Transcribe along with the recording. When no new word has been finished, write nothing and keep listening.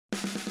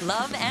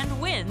Love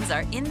and wins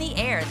are in the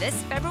air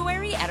this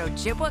February at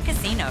Ojibwa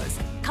Casinos.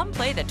 Come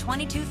play the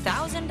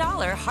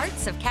 $22,000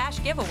 Hearts of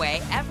Cash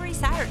giveaway every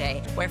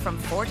Saturday, where from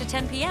 4 to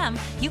 10 p.m.,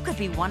 you could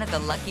be one of the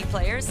lucky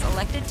players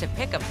selected to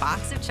pick a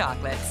box of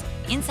chocolates.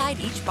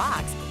 Inside each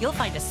box, you'll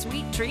find a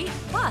sweet treat,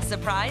 plus a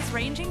prize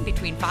ranging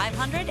between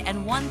 $500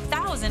 and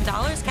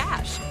 $1,000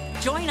 cash.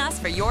 Join us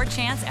for your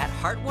chance at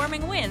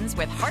heartwarming wins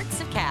with Hearts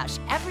of Cash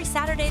every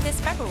Saturday this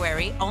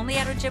February, only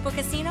at Ojibwa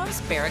Casinos,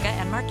 Baraga,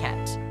 and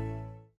Marquette.